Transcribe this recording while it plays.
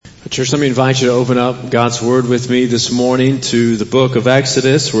Church, let me invite you to open up God's Word with me this morning to the book of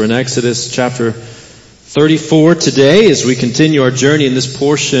Exodus. We're in Exodus chapter 34 today as we continue our journey in this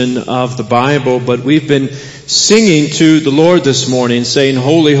portion of the Bible. But we've been singing to the Lord this morning, saying,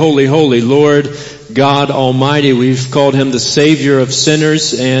 "Holy, holy, holy, Lord God Almighty." We've called Him the Savior of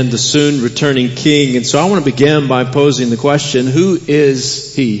sinners and the soon returning King. And so I want to begin by posing the question, who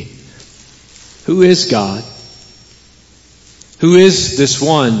is He? Who is God? Who is this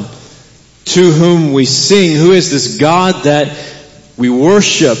one to whom we sing? Who is this God that we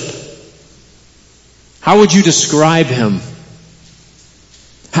worship? How would you describe Him?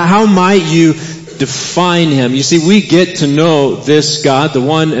 How might you define Him? You see, we get to know this God, the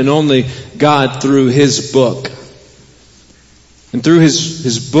one and only God, through His book. And through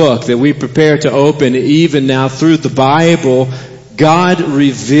His book that we prepare to open even now, through the Bible, God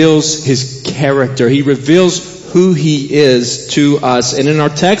reveals His character. He reveals who He is to us. And in our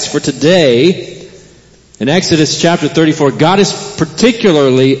text for today, in Exodus chapter 34, God is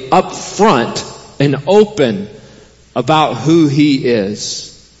particularly upfront and open about who He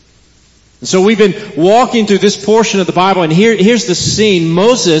is. And so we've been walking through this portion of the Bible, and here's the scene.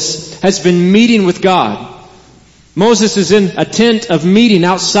 Moses has been meeting with God. Moses is in a tent of meeting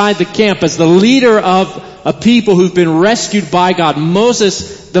outside the camp as the leader of a people who've been rescued by God.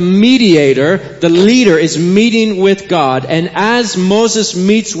 Moses, the mediator, the leader, is meeting with God. And as Moses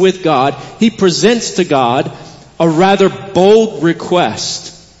meets with God, he presents to God a rather bold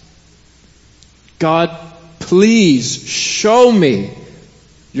request. God, please show me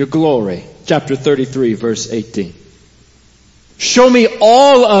your glory. Chapter 33, verse 18. Show me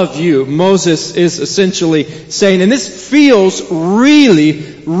all of you, Moses is essentially saying. And this feels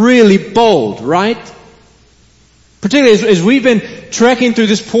really, really bold, right? Particularly as we've been trekking through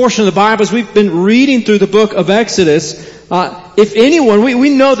this portion of the Bible, as we've been reading through the book of Exodus, if anyone, we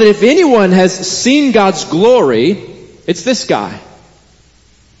know that if anyone has seen God's glory, it's this guy.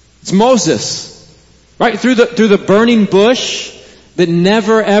 It's Moses. Right? Through the burning bush that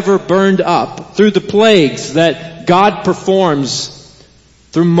never ever burned up. Through the plagues that God performs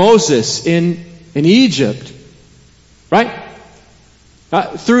through Moses in Egypt. Right?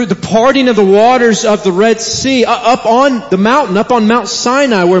 Through the parting of the waters of the Red Sea, up on the mountain, up on Mount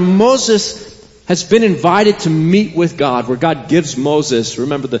Sinai, where Moses has been invited to meet with God, where God gives Moses,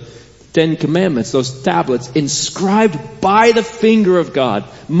 remember the 10 Commandments, those tablets, inscribed by the finger of God.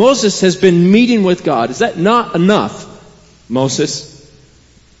 Moses has been meeting with God. Is that not enough, Moses?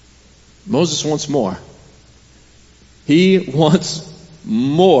 Moses wants more. He wants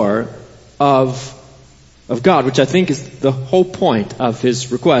more of God, which I think is the whole point of his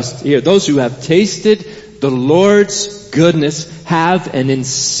request here. Those who have tasted the Lord's goodness have an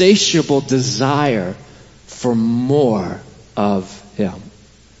insatiable desire for more of Him.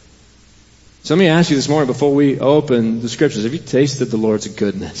 So let me ask you this morning before we open the Scriptures, have you tasted the Lord's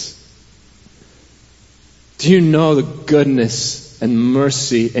goodness? Do you know the goodness and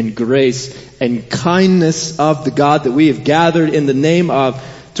mercy and grace and kindness of the God that we have gathered in the name of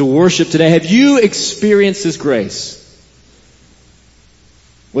to worship today? Have you experienced His grace?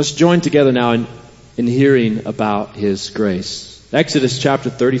 Let's join together now in hearing about His grace. Exodus chapter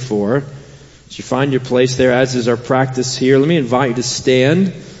 34. As you find your place there, as is our practice here, let me invite you to stand,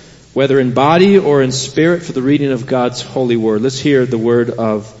 whether in body or in spirit, for the reading of God's holy word. Let's hear the word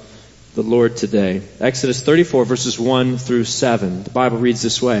of the Lord today. Exodus 34 verses 1 through 7. The Bible reads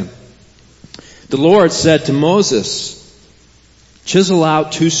this way. The Lord said to Moses, "Chisel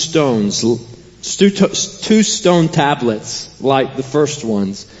out 2 stones, 2 stone tablets like the first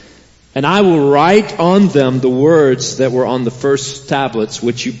ones, and I will write on them the words that were on the first tablets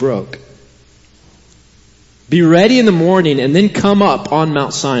which you broke. Be ready in the morning and then come up on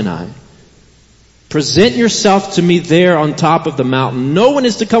Mount Sinai. Present yourself to me there on top of the mountain. No one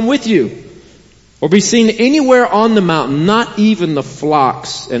is to come with you or be seen anywhere on the mountain. Not even the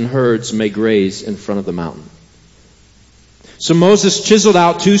flocks and herds may graze in front of the mountain." So Moses chiseled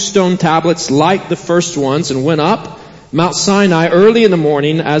out 2 stone tablets like the first ones and went up Mount Sinai early in the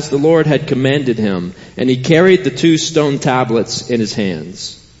morning as the Lord had commanded him. And he carried the 2 stone tablets in his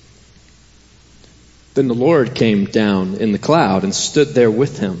hands. Then the Lord came down in the cloud and stood there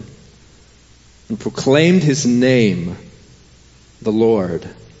with him and proclaimed His name, the Lord.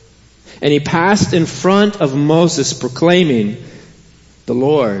 And he passed in front of Moses proclaiming, "The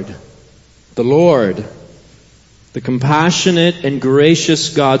Lord, the Lord, the compassionate and gracious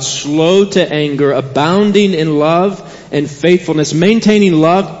God, slow to anger, abounding in love and faithfulness, maintaining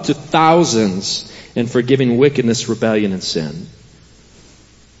love to thousands, and forgiving wickedness, rebellion, and sin.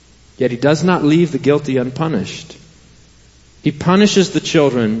 Yet He does not leave the guilty unpunished. He punishes the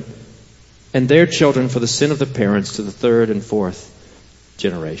children and their children for the sin of the parents to the third and fourth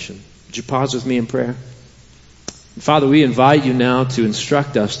generation. Would you pause with me in prayer? Father, we invite you now to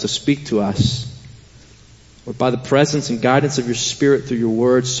instruct us, to speak to us, Lord, by the presence and guidance of your Spirit through your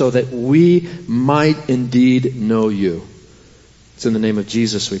word, so that we might indeed know you. It's in the name of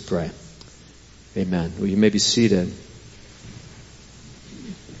Jesus we pray. Amen. Well, you may be seated.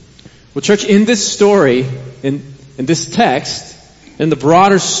 Well, church, in this story, in this text, in the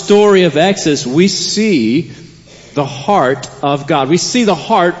broader story of Exodus, we see the heart of God. We see the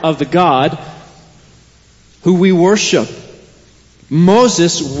heart of the God who we worship.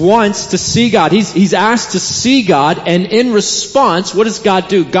 Moses wants to see God. He's asked to see God, and in response, what does God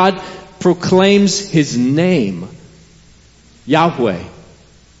do? God proclaims His name. Yahweh.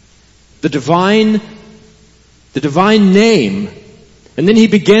 The divine name. And then He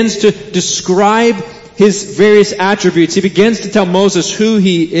begins to describe His various attributes. He begins to tell Moses who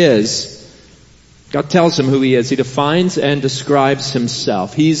He is. God tells him who He is. He defines and describes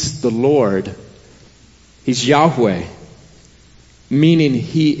Himself. He's the Lord. He's Yahweh, meaning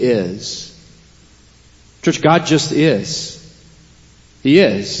He is. Church, God just is. He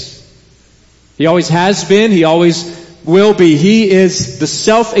is. He always has been. He always will be. He is the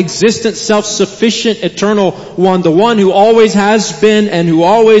self-existent, self-sufficient, eternal one. The one who always has been and who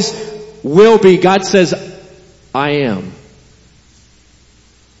always will be. God says, I am.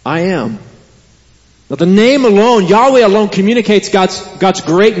 I am. Now the name alone, Yahweh alone, communicates God's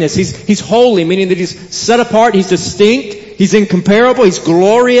greatness. He's holy, meaning that He's set apart, He's distinct, He's incomparable, He's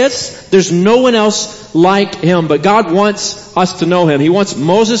glorious. There's no one else like Him. But God wants us to know Him. He wants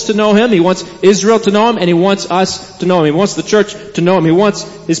Moses to know Him. He wants Israel to know Him. And He wants us to know Him. He wants the church to know Him. He wants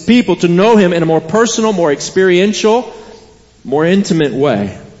His people to know Him in a more personal, more experiential, more intimate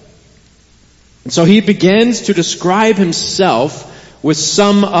way. And so He begins to describe Himself with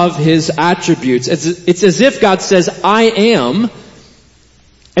some of His attributes. It's as if God says, I am,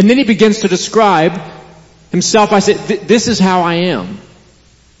 and then He begins to describe Himself by saying, this is how I am.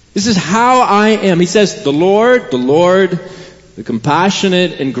 This is how I am. He says, the Lord, the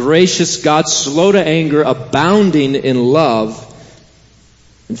compassionate and gracious God, slow to anger, abounding in love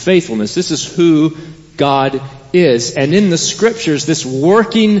and faithfulness. This is who God is. And in the Scriptures, this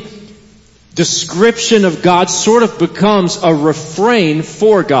working description of God sort of becomes a refrain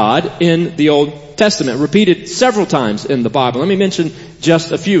for God in the Old Testament, repeated several times in the Bible. Let me mention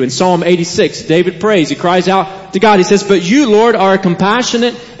just a few. In Psalm 86, David prays. He cries out to God. He says, but you, Lord, are a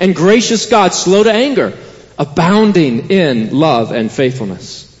compassionate and gracious God, slow to anger, abounding in love and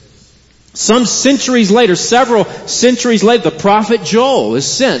faithfulness. Some centuries later, several centuries later, the prophet Joel is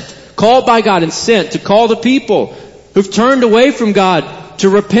sent, called by God and sent to call the people who've turned away from God to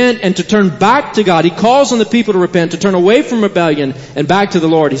repent and to turn back to God. He calls on the people to repent, to turn away from rebellion and back to the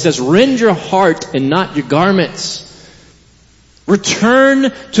Lord. He says, rend your heart and not your garments. Return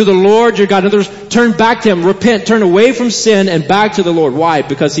to the Lord your God. In other words, turn back to Him, repent, turn away from sin and back to the Lord. Why?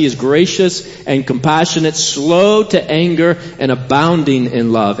 Because He is gracious and compassionate, slow to anger and abounding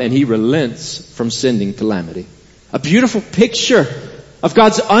in love, and He relents from sending calamity. A beautiful picture of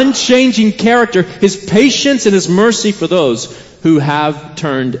God's unchanging character, His patience and His mercy for those who have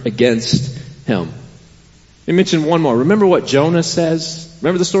turned against Him. Let me mention one more. Remember what Jonah says?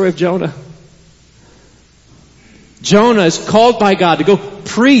 Remember the story of Jonah? Jonah is called by God to go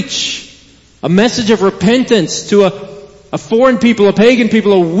preach a message of repentance to a foreign people, a pagan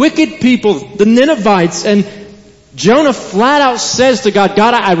people, a wicked people, the Ninevites. And Jonah flat out says to God,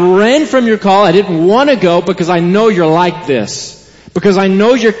 God, I ran from your call. I didn't want to go because I know you're like this. Because I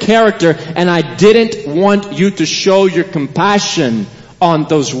know your character, and I didn't want you to show your compassion on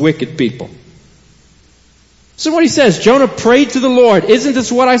those wicked people. So what he says, Jonah prayed to the Lord, isn't this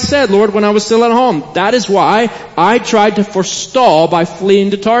what I said, Lord, when I was still at home? That is why I tried to forestall by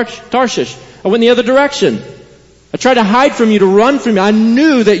fleeing to Tarshish. I went the other direction. I tried to hide from you, to run from you. I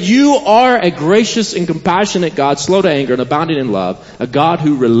knew that you are a gracious and compassionate God, slow to anger and abounding in love, a God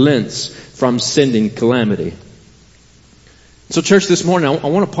who relents from sending calamity. So church, this morning, I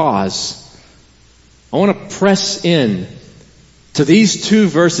want to pause. I want to press in to these two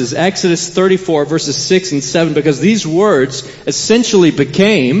verses, Exodus 34, verses 6 and 7, because these words essentially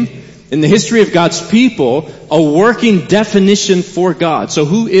became, in the history of God's people, a working definition for God. So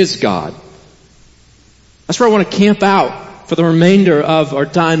who is God? That's where I want to camp out for the remainder of our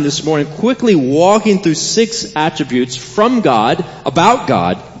time this morning, quickly walking through 6 attributes from God, about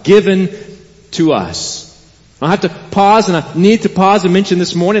God, given to us. I have to pause, and I need to pause and mention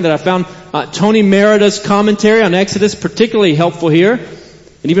this morning that I found Tony Merida's commentary on Exodus particularly helpful here,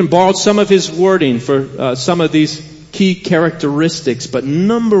 and even borrowed some of his wording for some of these key characteristics. But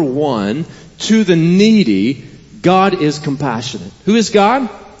number one, to the needy, God is compassionate. Who is God?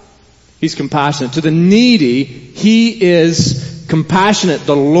 He's compassionate. To the needy, He is compassionate.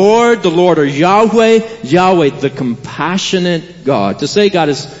 The Lord, or Yahweh, the compassionate God. To say God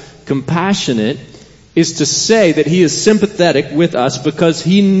is compassionate is to say that He is sympathetic with us because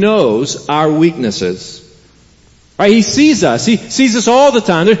He knows our weaknesses. Right? He sees us. He sees us all the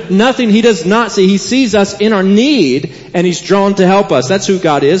time. There's nothing He does not see. He sees us in our need and He's drawn to help us. That's who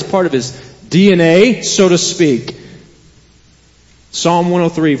God is, part of His DNA, so to speak. Psalm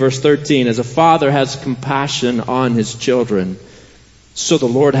 103 verse 13, as a father has compassion on his children, so the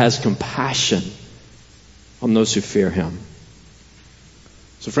Lord has compassion on those who fear Him.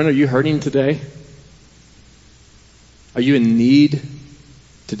 So friend, are you hurting today? Are you in need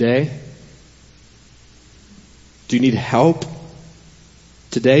today? Do you need help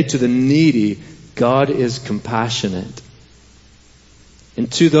today? To the needy, God is compassionate.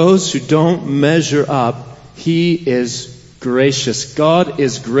 And to those who don't measure up, He is gracious. God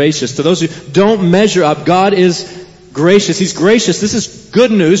is gracious. To those who don't measure up, God is gracious. He's gracious. This is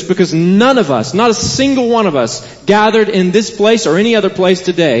good news because none of us, not a single one of us, gathered in this place or any other place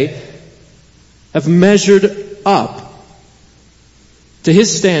today, have measured up to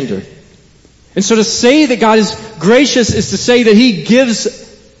His standard. And so to say that God is gracious is to say that He gives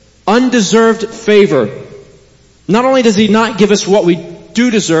undeserved favor. Not only does He not give us what we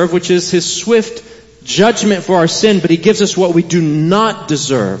do deserve, which is His swift judgment for our sin, but He gives us what we do not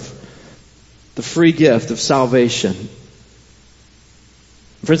deserve. The free gift of salvation.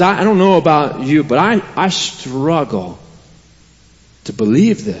 Friends, I don't know about you, but I struggle to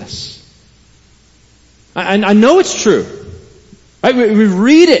believe this. I know it's true. Right? We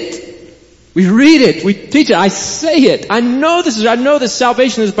read it. We read it. We teach it. I say it. I know that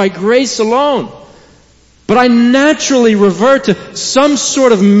salvation is by grace alone. But I naturally revert to some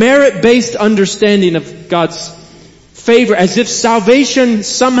sort of merit-based understanding of God's favor, as if salvation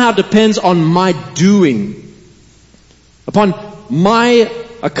somehow depends on my doing, upon my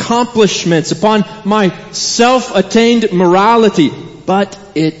accomplishments, upon my self-attained morality. But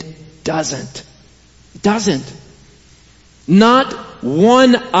it doesn't. It doesn't. Not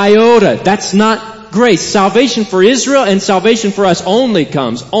one iota. That's not grace. Salvation for Israel and salvation for us only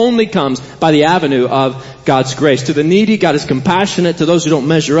comes by the avenue of God's grace. To the needy, God is compassionate. To those who don't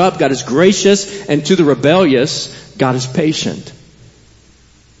measure up, God is gracious. And to the rebellious, God is patient.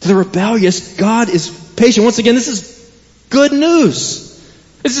 To the rebellious, God is patient. Once again, this is good news.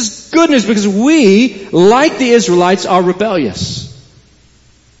 This is good news because we, like the Israelites, are rebellious.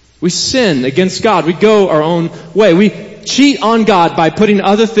 We sin against God. We go our own way. We cheat on God by putting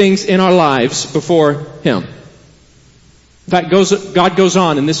other things in our lives before Him. In fact, God goes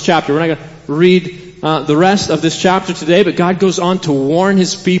on in this chapter. We're not going to read the rest of this chapter today, but God goes on to warn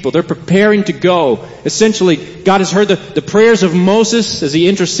His people. They're preparing to go. Essentially, God has heard the prayers of Moses as he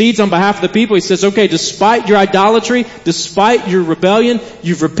intercedes on behalf of the people. He says, okay, despite your idolatry, despite your rebellion,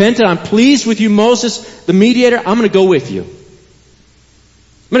 you've repented. I'm pleased with you, Moses, the mediator. I'm going to go with you.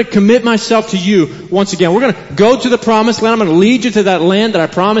 I'm going to commit myself to you once again. We're going to go to the promised land. I'm going to lead you to that land that I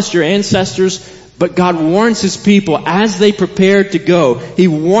promised your ancestors. But God warns His people as they prepare to go. He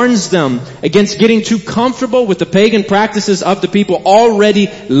warns them against getting too comfortable with the pagan practices of the people already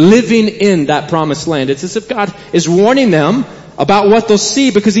living in that promised land. It's as if God is warning them about what they'll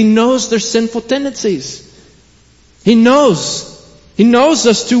see because He knows their sinful tendencies. He knows. He knows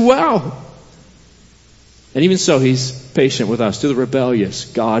us too well. And even so, He's patient with us. To the rebellious,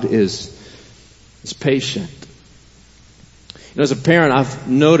 God is patient. You know, as a parent, I've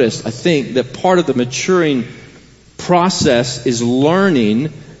noticed, I think, that part of the maturing process is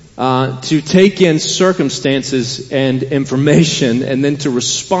learning to take in circumstances and information and then to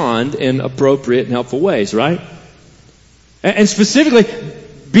respond in appropriate and helpful ways, right? And specifically,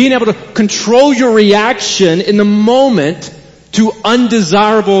 being able to control your reaction in the moment to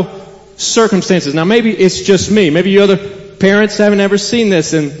undesirable circumstances. Now, maybe it's just me. Maybe you other parents haven't ever seen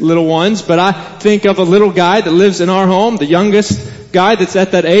this in little ones, but I think of a little guy that lives in our home, the youngest guy that's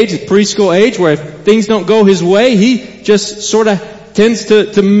at that age, the preschool age, where if things don't go his way, he just sort of tends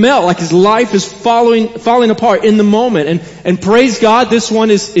to melt, like his life is falling apart in the moment. And praise God, this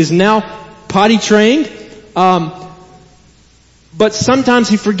one is now potty trained. But sometimes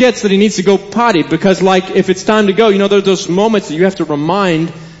he forgets that he needs to go potty because, like, if it's time to go, you know, there are those moments that you have to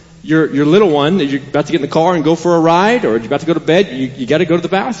remind your little one that you're about to get in the car and go for a ride, or you're about to go to bed, you got to go to the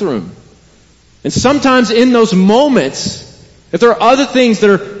bathroom. And sometimes in those moments, if there are other things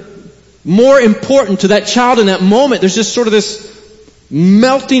that are more important to that child in that moment, there's just sort of this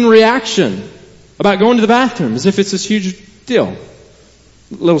melting reaction about going to the bathroom as if it's this huge deal.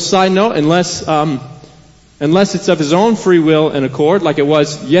 Little side note, unless it's of his own free will and accord, like it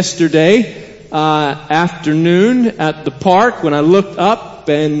was yesterday afternoon at the park when I looked up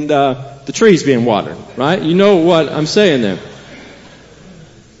and the trees being watered, right? You know what I'm saying there.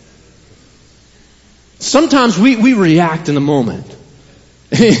 Sometimes we react in the moment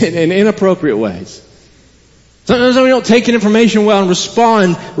in inappropriate ways. Sometimes we don't take in information well and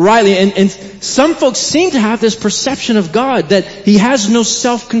respond rightly. And some folks seem to have this perception of God that He has no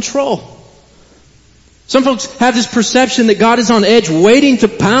self-control. Some folks have this perception that God is on edge, waiting to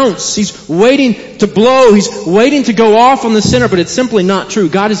pounce. He's waiting to blow. He's waiting to go off on the sinner, but it's simply not true.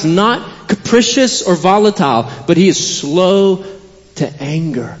 God is not capricious or volatile, but He is slow to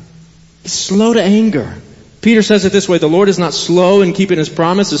anger. He's slow to anger. Peter says it this way, the Lord is not slow in keeping His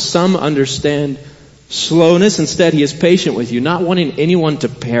promise, as some understand slowness. Instead, He is patient with you, not wanting anyone to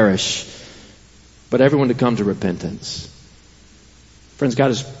perish, but everyone to come to repentance. Friends,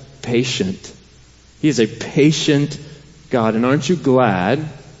 God is patient. He is a patient God. And aren't you glad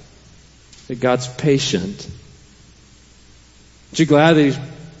that God's patient? Aren't you glad that He's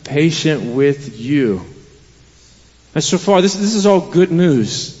patient with you? And so far, this is all good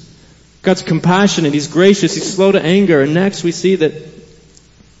news. God's compassionate. He's gracious. He's slow to anger. And next we see that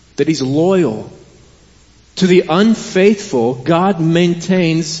He's loyal. To the unfaithful, God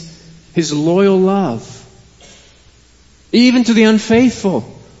maintains His loyal love. Even to the unfaithful,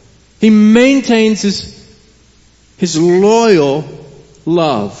 He maintains His loyal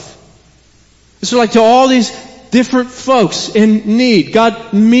love. So like to all these different folks in need,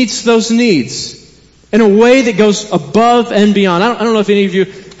 God meets those needs in a way that goes above and beyond. I don't know if any of you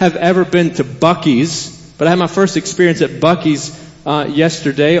have ever been to Buc-ee's, but I had my first experience at Buc-ee's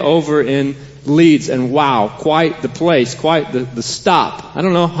yesterday over in Leeds, and wow, quite the place, quite the stop. I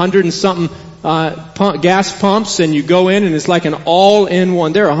don't know, 100 and something gas pumps, and you go in and it's like an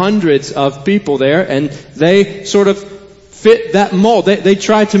all-in-one. There are hundreds of people there, and they sort of fit that mold. They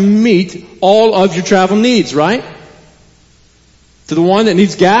try to meet all of your travel needs, right? To the one that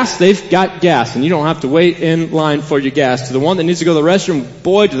needs gas, they've got gas, and you don't have to wait in line for your gas. To the one that needs to go to the restroom,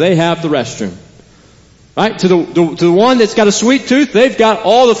 boy, do they have the restroom. Right? To the one that's got a sweet tooth, they've got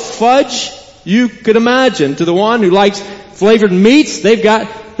all the fudge you could imagine. To the one who likes flavored meats, they've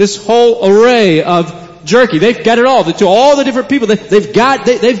got this whole array of jerky. They've got it all. To all the different people,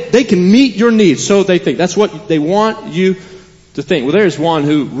 they can meet your needs. So they think. That's what they want you to think. Well, there's one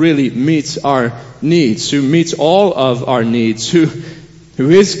who really meets our needs, who meets all of our needs, who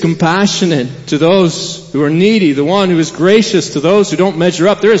is compassionate to those who are needy, the one who is gracious to those who don't measure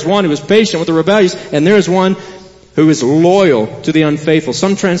up. There is one who is patient with the rebellious, and there is one who is loyal to the unfaithful.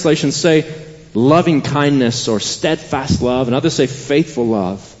 Some translations say loving kindness or steadfast love, and others say faithful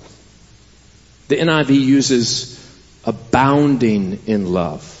love. The NIV uses abounding in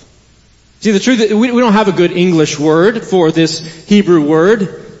love. See, the truth is we don't have a good English word for this Hebrew word,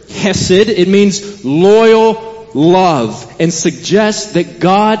 hesed. It means loyal love, and suggests that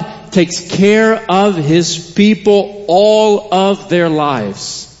God takes care of His people all of their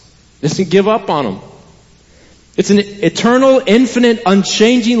lives. Doesn't give up on them. It's an eternal, infinite,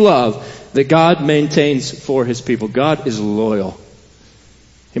 unchanging love that God maintains for His people. God is loyal.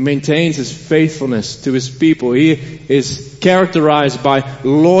 He maintains His faithfulness to His people. He is characterized by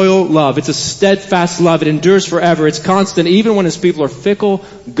loyal love. It's a steadfast love. It endures forever. It's constant. Even when His people are fickle,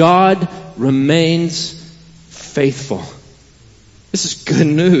 God remains faithful. This is good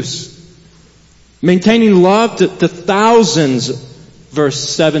news. Maintaining love to thousands, verse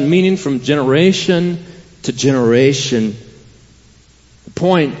 7, meaning from generation to generation. The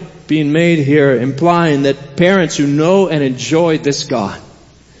point being made here implying that parents who know and enjoy this God,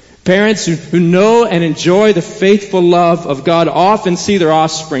 parents who know and enjoy the faithful love of God, often see their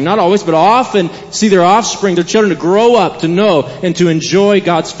offspring, not always, but often see their offspring, their children, to grow up, to know and to enjoy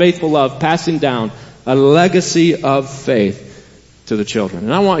God's faithful love, passing down a legacy of faith to the children.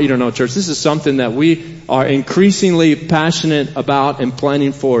 And I want you to know, church, this is something that we are increasingly passionate about and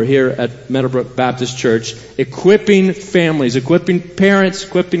planning for here at Meadowbrook Baptist Church. Equipping families, equipping parents,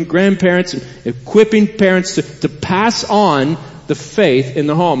 equipping grandparents, equipping parents to pass on the faith in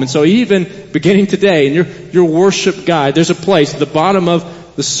the home. And so even beginning today in your worship guide, there's a place at the bottom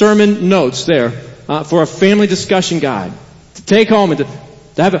of the sermon notes there for a family discussion guide to take home and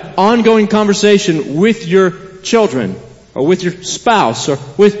to have an ongoing conversation with your children or with your spouse or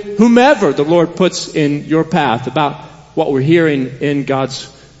with whomever the Lord puts in your path about what we're hearing in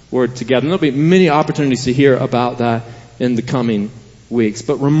God's Word together. And there'll be many opportunities to hear about that in the coming weeks.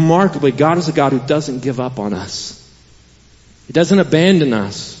 But remarkably, God is a God who doesn't give up on us. He doesn't abandon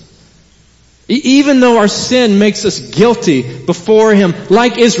us. Even though our sin makes us guilty before Him,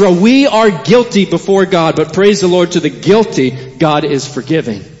 like Israel, we are guilty before God. But praise the Lord, to the guilty, God is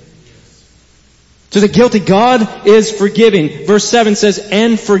forgiving. To the guilty, God is forgiving. Verse 7 says,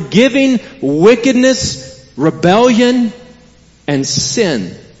 and forgiving wickedness, rebellion, and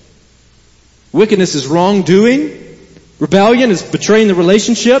sin. Wickedness is wrongdoing. Rebellion is betraying the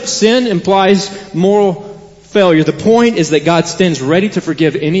relationship. Sin implies moral failure. The point is that God stands ready to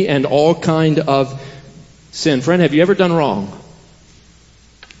forgive any and all kind of sin. Friend, have you ever done wrong?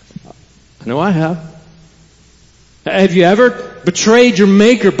 I know I have. Have you ever betrayed your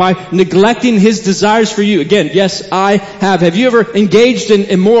Maker by neglecting His desires for you? Again, yes, I have. Have you ever engaged in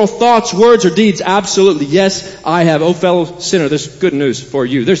immoral thoughts, words, or deeds? Absolutely, yes, I have. Oh, fellow sinner, there's good news for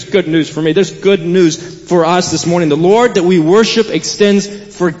you. There's good news for me. There's good news for us this morning. The Lord that we worship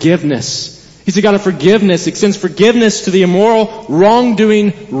extends forgiveness. He's a God of forgiveness. Extends forgiveness to the immoral,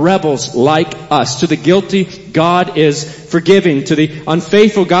 wrongdoing rebels like us. To the guilty, God is forgiving. To the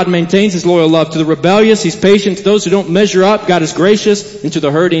unfaithful, God maintains His loyal love. To the rebellious, He's patient. To those who don't measure up, God is gracious. And to the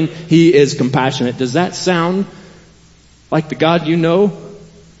hurting, He is compassionate. Does that sound like the God you know?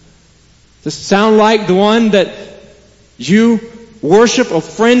 Does it sound like the one that you worship? Oh,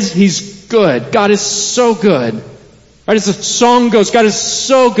 friends, He's good. God is so good. Right, as the song goes, God is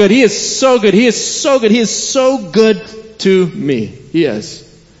so good. He is so good. He is so good. He is so good to me. He is.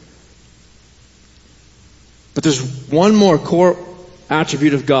 But there's one more core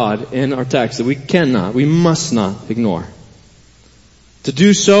attribute of God in our text that we must not ignore. To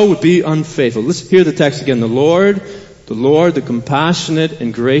do so would be unfaithful. Let's hear the text again. The Lord, the compassionate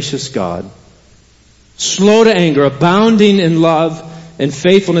and gracious God, slow to anger, abounding in love and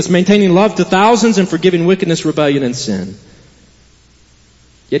faithfulness, maintaining love to thousands and forgiving wickedness, rebellion, and sin.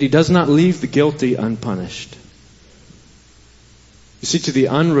 Yet He does not leave the guilty unpunished. You see, to the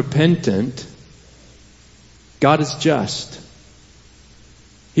unrepentant, God is just.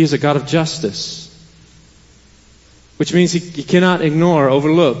 He is a God of justice. Which means He cannot ignore,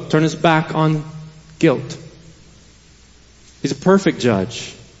 overlook, turn His back on guilt. He's a perfect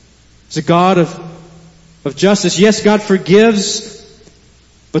judge. He's a God of justice. Yes, God forgives,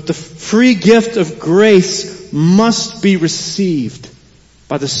 but the free gift of grace must be received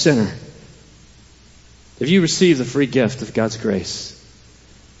by the sinner. Have you received the free gift of God's grace?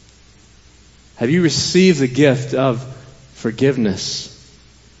 Have you received the gift of forgiveness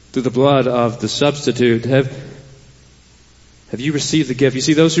through the blood of the substitute? Have you received the gift? You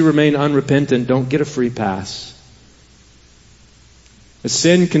see, those who remain unrepentant don't get a free pass. As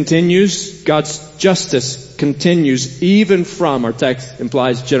sin continues, God's justice continues even from, our text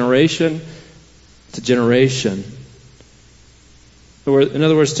implies, generation to generation. In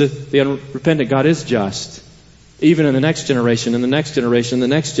other words, to the unrepentant, God is just. Even in the next generation, and the next generation, and the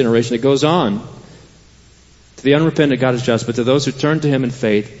next generation, it goes on. To the unrepentant, God is just, but to those who turn to Him in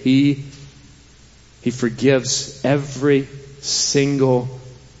faith, He forgives every single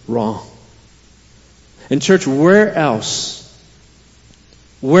wrong. And church, where else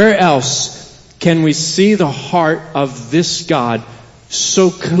can we see the heart of this God so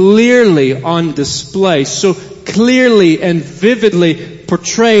clearly on display, so clearly and vividly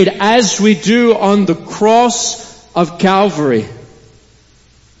portrayed as we do on the cross of Calvary?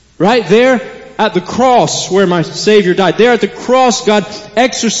 Right there at the cross where my Savior died. There at the cross, God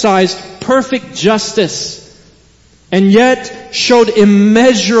exercised perfect justice and yet showed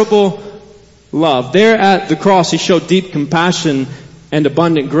immeasurable love. There at the cross, He showed deep compassion and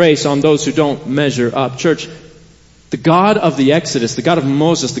abundant grace on those who don't measure up. Church, the God of the Exodus, the God of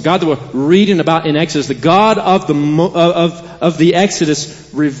Moses, the God that we're reading about in Exodus, the God of the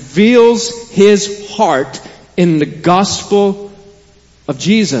Exodus reveals His heart in the gospel of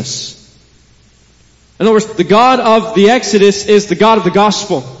Jesus. In other words, the God of the Exodus is the God of the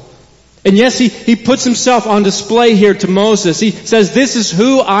gospel. And yes, He puts Himself on display here to Moses. He says, this is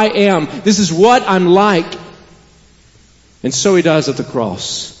who I am. This is what I'm like. And so He does at the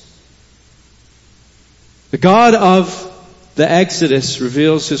cross. The God of the Exodus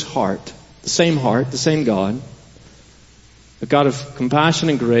reveals His heart, the same God. A God of compassion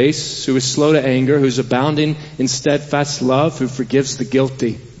and grace, who is slow to anger, who's abounding in steadfast love, who forgives the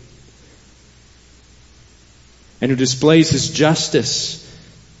guilty, and who displays His justice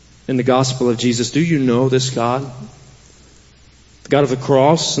in the gospel of Jesus. Do you know this God? The God of the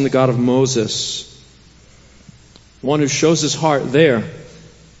cross and the God of Moses. One who shows His heart there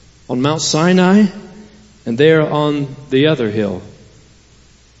on Mount Sinai and there on the other hill,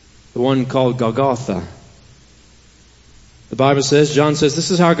 the one called Golgotha. The Bible says, John says,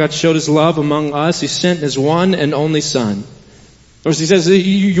 this is how God showed His love among us. He sent His one and only Son, Or he says,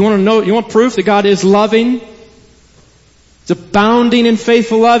 you want to know, you want proof that God is loving? It's abounding in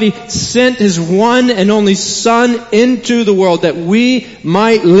faithful love. He sent His one and only Son into the world that we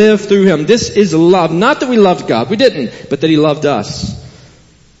might live through Him. This is love. Not that we loved God. We didn't. But that He loved us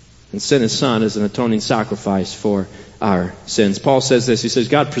and sent His Son as an atoning sacrifice for our sins. Paul says this. He says,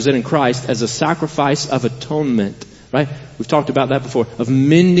 God presented Christ as a sacrifice of atonement. Right? We've talked about that before. Of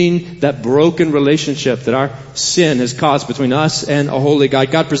mending that broken relationship that our sin has caused between us and a holy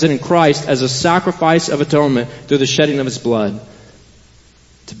God. God presented Christ as a sacrifice of atonement through the shedding of His blood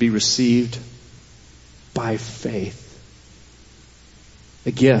to be received by faith.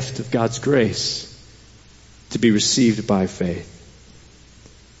 A gift of God's grace to be received by faith.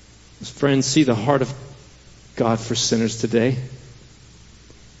 Friends, see the heart of God for sinners today.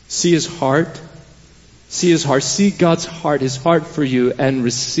 See His heart. See His heart. See God's heart, His heart for you, and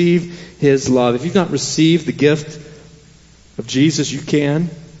receive His love. If you've not received the gift of Jesus, you can.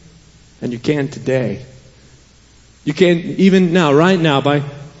 And you can today. You can even now, right now, by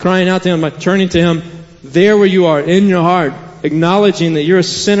crying out to Him, by turning to Him there where you are, in your heart, acknowledging that you're a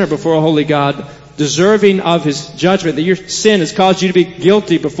sinner before a holy God, deserving of His judgment, that your sin has caused you to be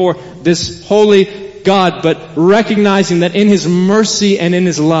guilty before this holy God, but recognizing that in His mercy and in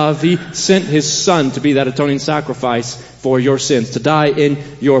His love, He sent His Son to be that atoning sacrifice for your sins, to die in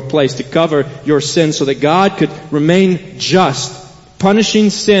your place, to cover your sins so that God could remain just,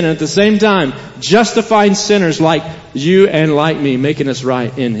 punishing sin, and at the same time, justifying sinners like you and like me, making us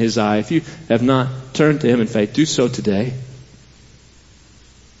right in His eye. If you have not turned to Him in faith, do so today.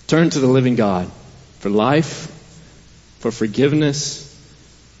 Turn to the living God for life, for forgiveness,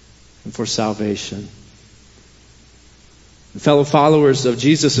 and for salvation. Fellow followers of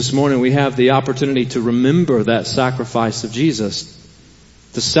Jesus, this morning we have the opportunity to remember that sacrifice of Jesus,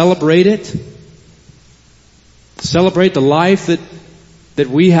 to celebrate it, to celebrate the life that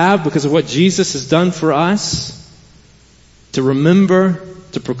we have because of what Jesus has done for us, to remember,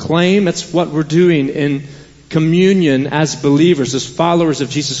 to proclaim. That's what we're doing in communion as believers, as followers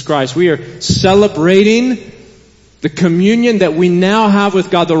of Jesus Christ. We are celebrating the communion that we now have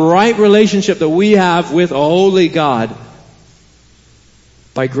with God, the right relationship that we have with a holy God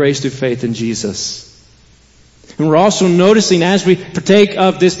by grace through faith in Jesus. And we're also noticing as we partake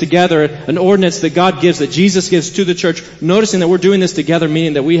of this together, an ordinance that God gives, that Jesus gives to the church, noticing that we're doing this together,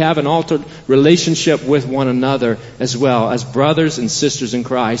 meaning that we have an altered relationship with one another as well, as brothers and sisters in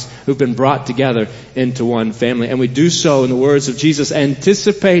Christ who've been brought together into one family. And we do so in the words of Jesus,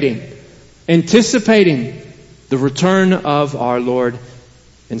 anticipating the return of our Lord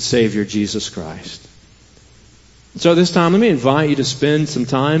and Savior, Jesus Christ. So this time, let me invite you to spend some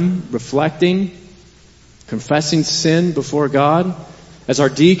time reflecting, confessing sin before God. As our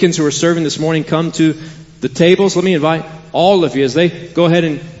deacons who are serving this morning come to the tables, let me invite all of you, as they go ahead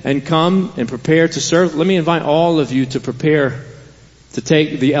and come and prepare to serve, let me invite all of you to prepare to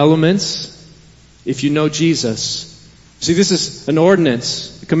take the elements if you know Jesus. See, this is an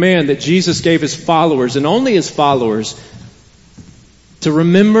ordinance, a command that Jesus gave His followers, and only His followers, to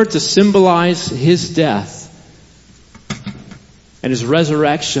remember to symbolize His death and His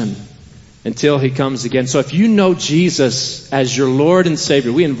resurrection until He comes again. So if you know Jesus as your Lord and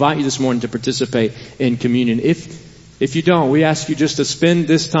Savior, we invite you this morning to participate in communion. If you don't, we ask you just to spend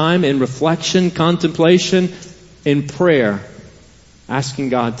this time in reflection, contemplation, in prayer, asking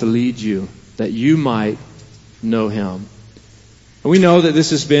God to lead you, that you might know Him. And we know that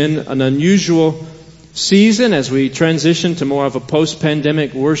this has been an unusual season as we transition to more of a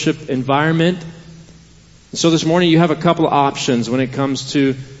post-pandemic worship environment. And so this morning you have a couple of options when it comes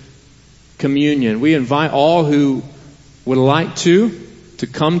to communion. We invite all who would like to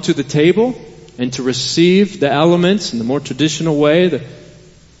come to the table and to receive the elements in the more traditional way. The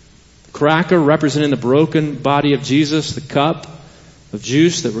cracker representing the broken body of Jesus, the cup of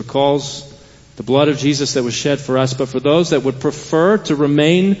juice that recalls the blood of Jesus that was shed for us. But for those that would prefer to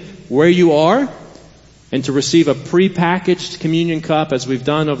remain where you are and to receive a pre-packaged communion cup, as we've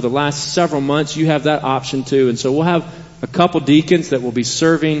done over the last several months, you have that option too. And so we'll have a couple deacons that will be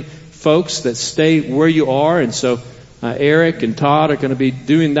serving folks that stay where you are. And so Eric and Todd are going to be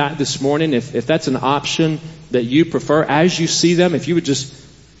doing that this morning. If that's an option that you prefer, as you see them, if you would just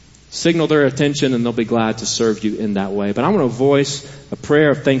signal their attention, and they'll be glad to serve you in that way. But I want to voice a prayer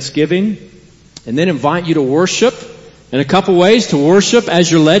of thanksgiving and then invite you to worship in a couple ways. To worship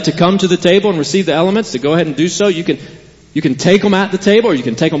as you're led, to come to the table and receive the elements, to go ahead and do so. You can take them at the table, or you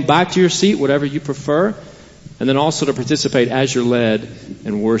can take them back to your seat, whatever you prefer. And then also to participate as you're led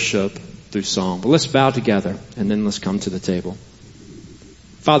and worship through song. But let's bow together and then let's come to the table.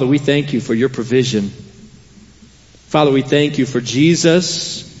 Father, we thank you for your provision. Father, we thank you for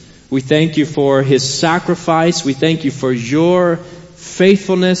Jesus. We thank you for his sacrifice. We thank you for your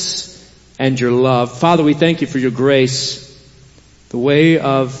faithfulness and your love. Father, we thank you for your grace, the way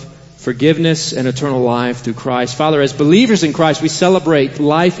of forgiveness and eternal life through Christ. Father, as believers in Christ, we celebrate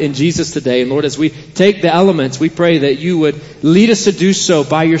life in Jesus today. And Lord, as we take the elements, we pray that you would lead us to do so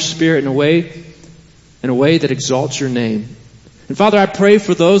by your Spirit in a way that exalts your name. And Father, I pray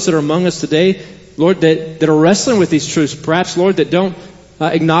for those that are among us today, Lord, that are wrestling with these truths. Perhaps, Lord, that don't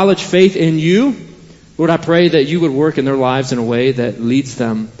acknowledge faith in you. Lord, I pray that you would work in their lives in a way that leads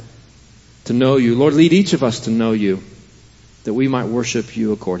them to know you. Lord, lead each of us to know you, that we might worship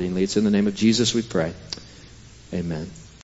you accordingly. It's in the name of Jesus we pray. Amen.